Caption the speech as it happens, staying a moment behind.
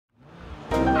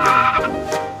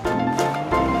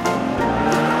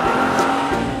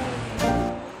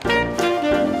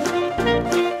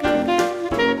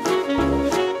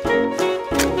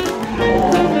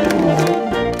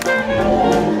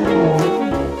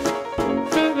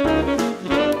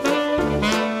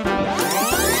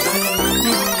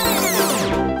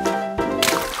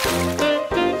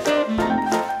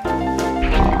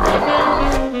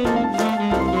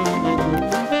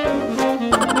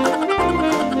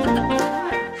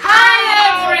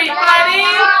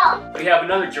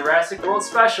another Jurassic World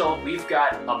special. We've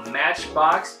got a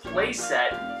Matchbox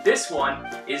playset. This one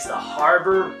is the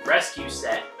Harbor Rescue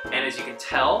Set. And as you can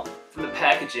tell from the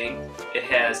packaging, it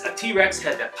has a T-Rex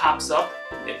head that pops up.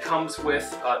 It comes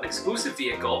with an exclusive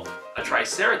vehicle, a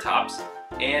Triceratops,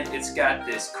 and it's got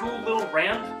this cool little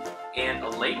ramp and a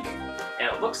lake.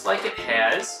 And it looks like it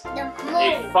has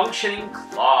a functioning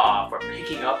claw for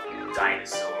picking up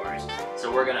dinosaurs.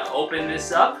 So we're gonna open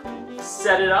this up,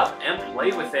 set it up, and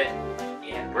play with it.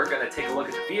 And we're gonna take a look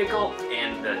at the vehicle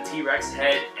and the T-Rex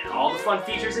head and all the fun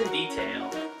features in detail.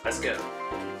 Let's go.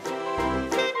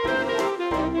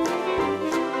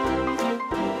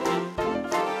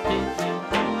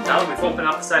 Now that we've opened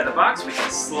up the side of the box, we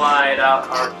can slide out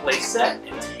our playset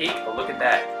and take a look at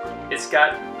that. It's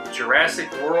got Jurassic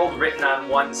World written on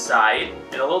one side,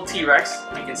 and a little T-Rex,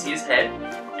 you can see his head,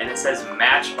 and it says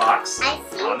Matchbox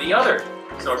on the other.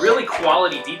 So a really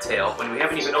quality detail when we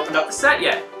haven't even opened up the set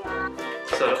yet.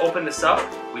 So to open this up,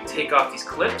 we take off these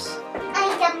clips.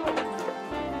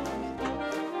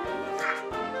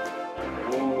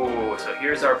 Ooh, so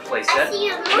here's our playset.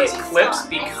 These clips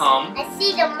become... I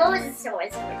see the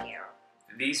mosasaurus over here.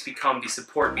 These become the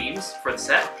support beams for the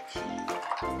set.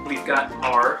 We've got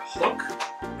our hook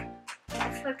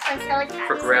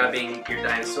for grabbing your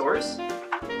dinosaurs.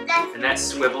 And that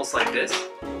swivels like this.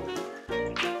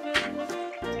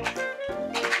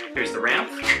 Here's the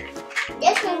ramp.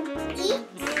 This one's deep.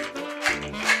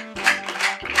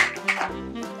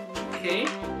 Okay,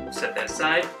 we'll set that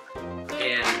aside.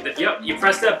 And yep, you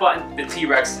press that button, the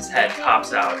T-Rex's head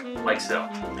pops out, like so.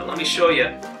 But let me show you.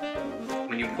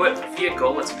 When you put a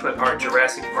vehicle, let's put our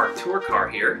Jurassic Park tour car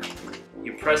here.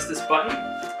 You press this button,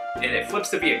 and it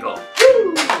flips the vehicle.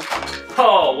 Woo!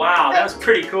 Oh, wow, that was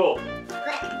pretty cool.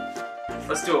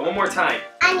 Let's do it one more time.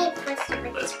 I need to press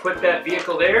it. Let's put that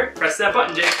vehicle there. Press that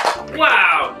button, Jake.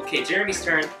 Wow! Okay, Jeremy's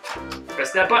turn.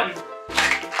 Press that button.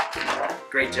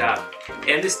 Great job.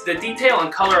 And the detail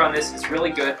and color on this is really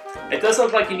good. It doesn't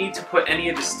look like you need to put any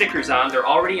of the stickers on. They're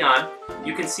already on.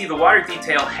 You can see the water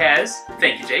detail has,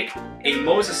 thank you, Jake, a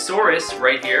Mosasaurus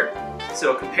right here.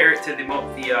 So compare it to the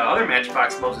other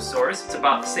Matchbox Mosasaurus. It's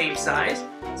about the same size.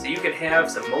 So you can have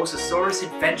some Mosasaurus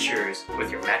adventures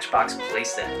with your Matchbox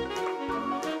playset.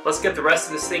 Let's get the rest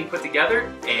of this thing put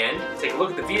together and take a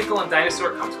look at the vehicle and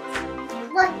dinosaur it comes with.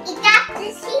 Look, it got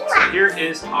the T-Rex. So here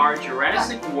is our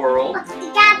Jurassic World. Look,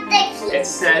 it got the T-Rex. It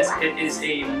says it is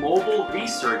a mobile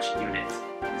research unit.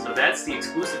 So that's the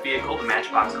exclusive vehicle, the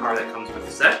Matchbox car that comes with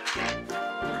the set.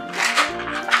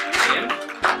 And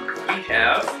we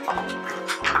have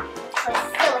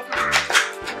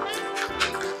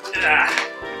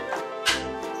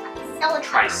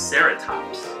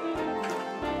Triceratops.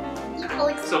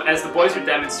 So as the boys are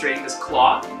demonstrating, this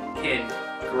claw can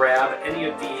grab any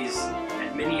of these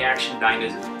mini action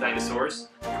dinosaurs.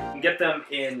 You can get them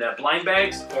in blind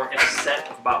bags or in a set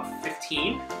of about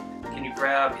 15. Can you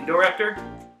grab Indoraptor?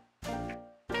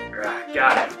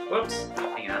 Got it. Whoops.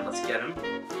 Hang on, let's get him.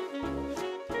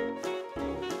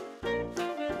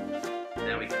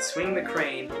 Now we can swing the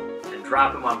crane and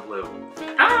drop him on Blue.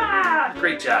 Ah!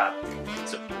 Great job.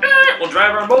 So we'll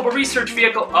drive our mobile research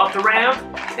vehicle up the ramp,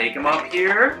 take him up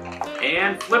here,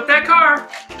 and flip that car.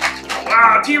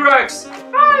 Wow, T-Rex!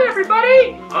 Hi,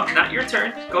 everybody! Oh, not your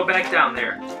turn. Go back down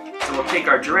there. So we'll take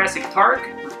our Jurassic Park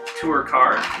tour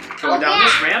car, go down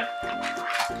this ramp,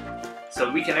 so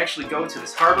we can actually go to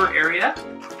this harbor area,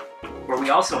 where we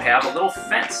also have a little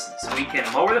fence. So we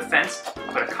can lower the fence,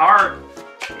 put a car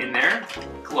in there,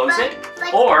 close it,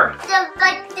 or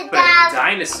put a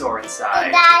dinosaur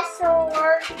inside. The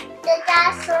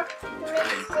dinosaur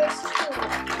makes this too.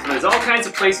 So there's all kinds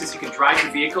of places you can drive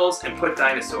your vehicles and put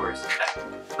dinosaurs.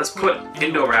 Let's put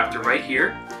Indoraptor right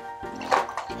here.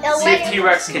 See if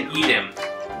T-Rex can eat him.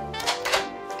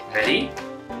 Ready?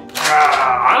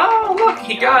 Oh, look,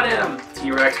 he got him.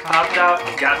 T-Rex popped out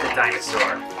and got the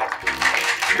dinosaur.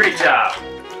 Great job.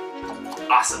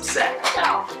 Awesome set.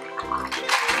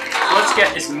 Let's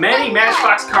get as many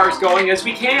Matchbox cars going as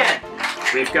we can.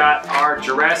 We've got our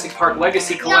Jurassic Park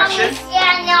Legacy Collection.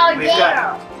 We've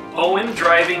got Owen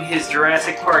driving his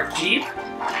Jurassic Park Jeep.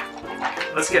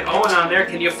 Let's get Owen on there.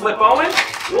 Can you flip Owen?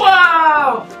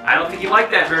 Wow! I don't think you like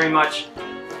that very much.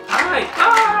 Alright.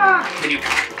 Ah! Can you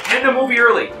end the movie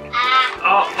early?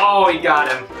 Oh, he got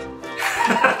him.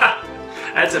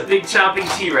 That's a big chomping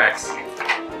T-Rex.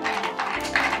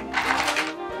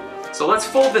 So let's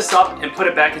fold this up and put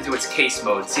it back into its case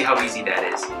mode. See how easy that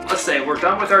is. Let's say we're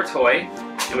done with our toy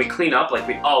and we clean up like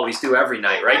we always do every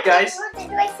night, right guys?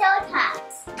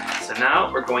 So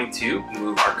now we're going to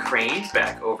move our crane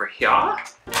back over here.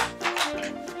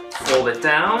 Fold it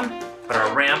down, put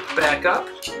our ramp back up,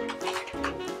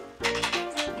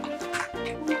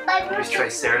 There's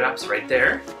Triceratops right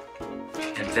there.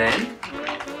 And then,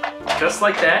 just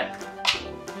like that,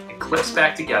 it clips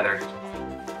back together.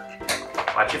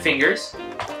 Watch your fingers.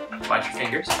 Watch your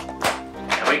fingers.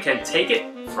 And we can take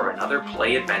it for another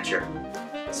play adventure.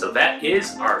 So that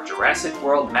is our Jurassic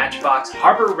World Matchbox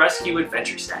Harbor Rescue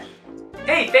Adventure Set.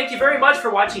 Hey, thank you very much for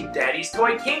watching Daddy's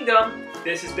Toy Kingdom.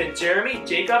 This has been Jeremy,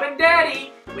 Jacob, and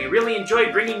Daddy. We really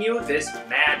enjoyed bringing you this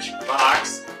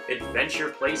Matchbox Adventure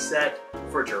playset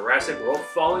for Jurassic World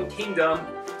Fallen Kingdom.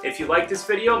 If you like this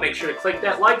video, make sure to click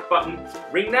that like button,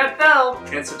 ring that bell,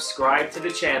 and subscribe to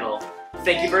the channel.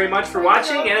 Thank you very much for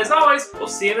watching, and as always, we'll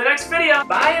see you in the next video.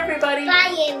 Bye, everybody.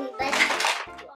 Bye, everybody.